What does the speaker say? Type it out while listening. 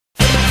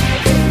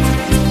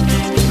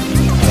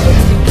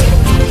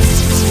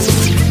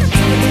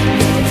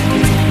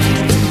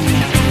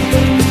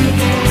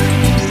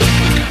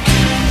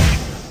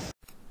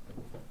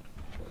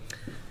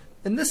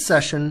In this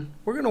session,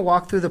 we're going to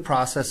walk through the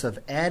process of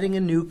adding a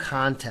new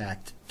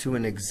contact to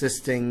an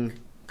existing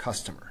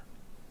customer.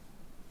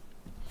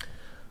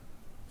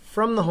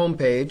 From the home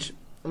page,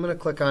 I'm going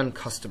to click on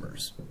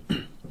Customers.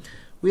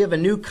 We have a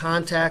new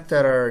contact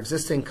at our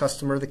existing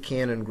customer, the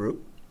Canon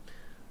Group.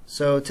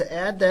 So to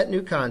add that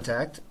new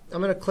contact,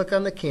 I'm going to click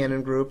on the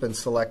Canon Group and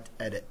select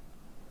Edit.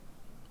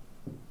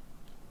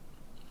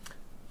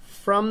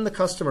 From the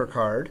customer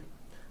card,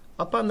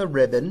 up on the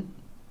ribbon,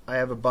 I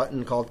have a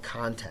button called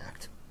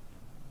Contact.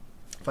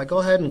 If I go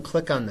ahead and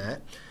click on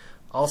that,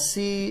 I'll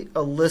see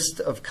a list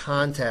of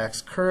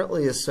contacts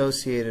currently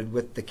associated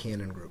with the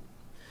Canon Group.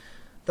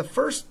 The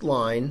first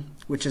line,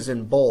 which is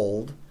in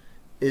bold,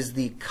 is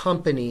the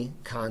company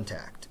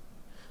contact.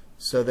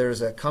 So there's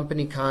a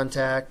company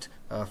contact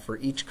for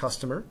each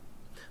customer.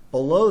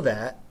 Below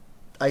that,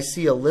 I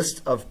see a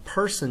list of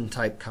person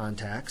type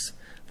contacts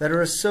that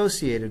are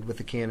associated with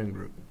the Canon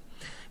Group.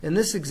 In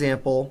this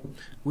example,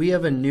 we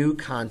have a new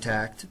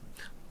contact,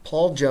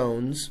 Paul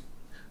Jones,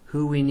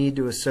 who we need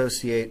to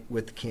associate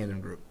with the Canon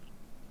Group.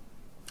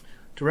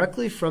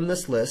 Directly from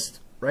this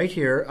list, right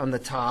here on the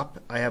top,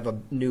 I have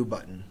a new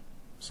button.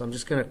 So I'm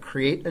just going to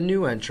create a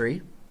new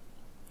entry.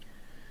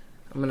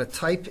 I'm going to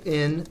type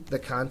in the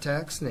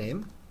contact's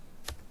name.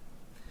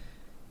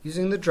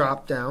 Using the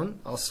drop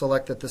down, I'll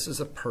select that this is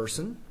a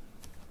person.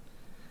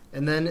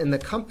 And then in the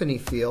company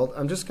field,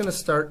 I'm just going to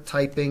start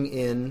typing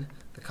in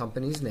the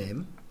company's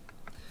name.